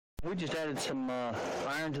We just added some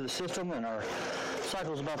iron to the system, and our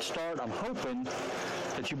cycle is about to start. I'm hoping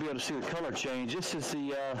that you'll be able to see the color change. This is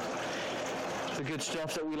the good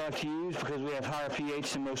stuff that we like to use because we have higher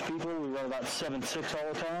pH than most people. We run about 7.6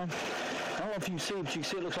 all the time. I don't know if you can see, but you can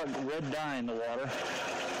see it looks like red dye in the water.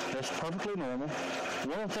 That's perfectly normal.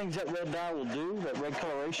 One of the things that red dye will do, that red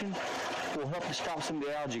coloration, will help to stop some of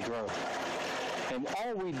the algae growth. And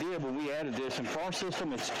all we did when we added this, and for our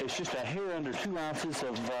system, it's just a hair under 2 ounces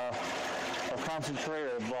of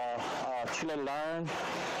concentrate of chelated iron.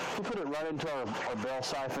 We put it right into our bell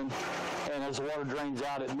siphon, and as the water drains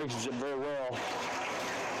out, it mixes it very well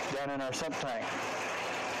down in our sump tank.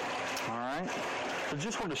 All right. So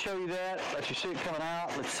just wanted to show you that, let you see it coming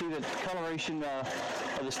out. Let's see that coloration,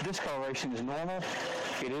 this discoloration is normal.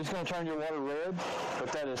 It is going to turn your water red,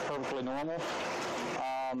 but that is perfectly normal.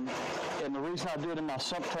 And the reason I do it in my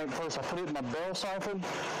sump tank first, I put it in my bell siphon,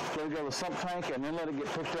 let it go to the sump tank, and then let it get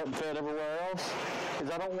picked up and fed everywhere else, is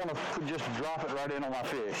I don't want to just drop it right in on my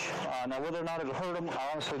fish. Now, whether or not it'll hurt them,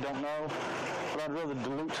 I honestly don't know, but I'd rather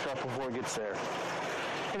dilute stuff before it gets there.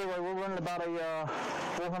 Anyway, we're running about a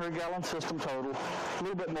 400-gallon system total, a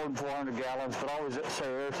little bit more than 400 gallons, but always say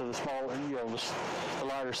air to the small, the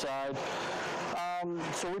lighter side.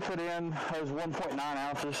 So we put in those 1.9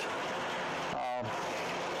 ounces.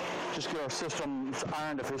 Just get our system's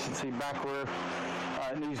iron deficiency back where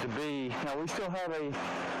it needs to be. Now, we still have a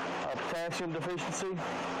potassium deficiency,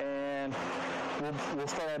 and we'll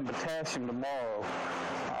start adding potassium tomorrow.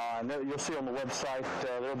 And you'll see on the website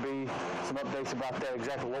there'll be some updates about that,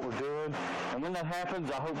 exactly what we're doing. And when that happens,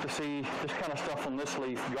 I hope to see this kind of stuff on this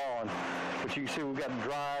leaf gone. But you can see we've got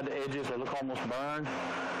dried edges that look almost burned.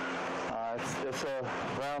 It's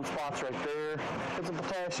brown spots right there. It's a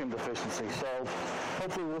potassium deficiency, so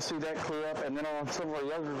hopefully we'll see that clear up. And then on some of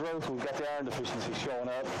the other growth, we've got the iron deficiency showing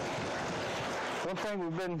up. One thing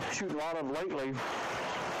we've been shooting a lot of lately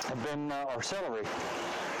have been our celery.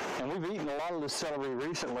 And we've eaten a lot of this celery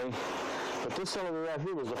recently, but this celery right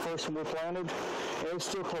here was the first one we planted. It's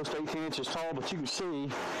still close to 18 inches tall, but you can see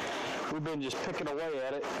we've been just picking away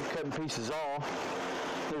at it, cutting pieces off.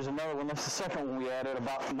 There's another one. That's the second one we added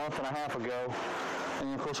about a month and a half ago.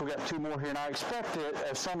 And, of course, we got 2 more here. And I expect that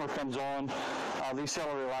as summer comes on, these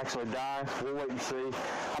celery will actually die. We'll wait and see.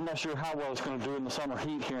 I'm not sure how well it's going to do in the summer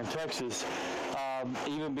heat here in Texas,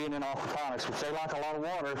 even being in aquaponics, which they like a lot of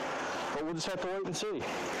water. But we'll just have to wait and see.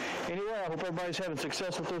 Anyway, I hope everybody's having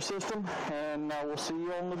success with their system, and we'll see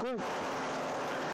you on the group.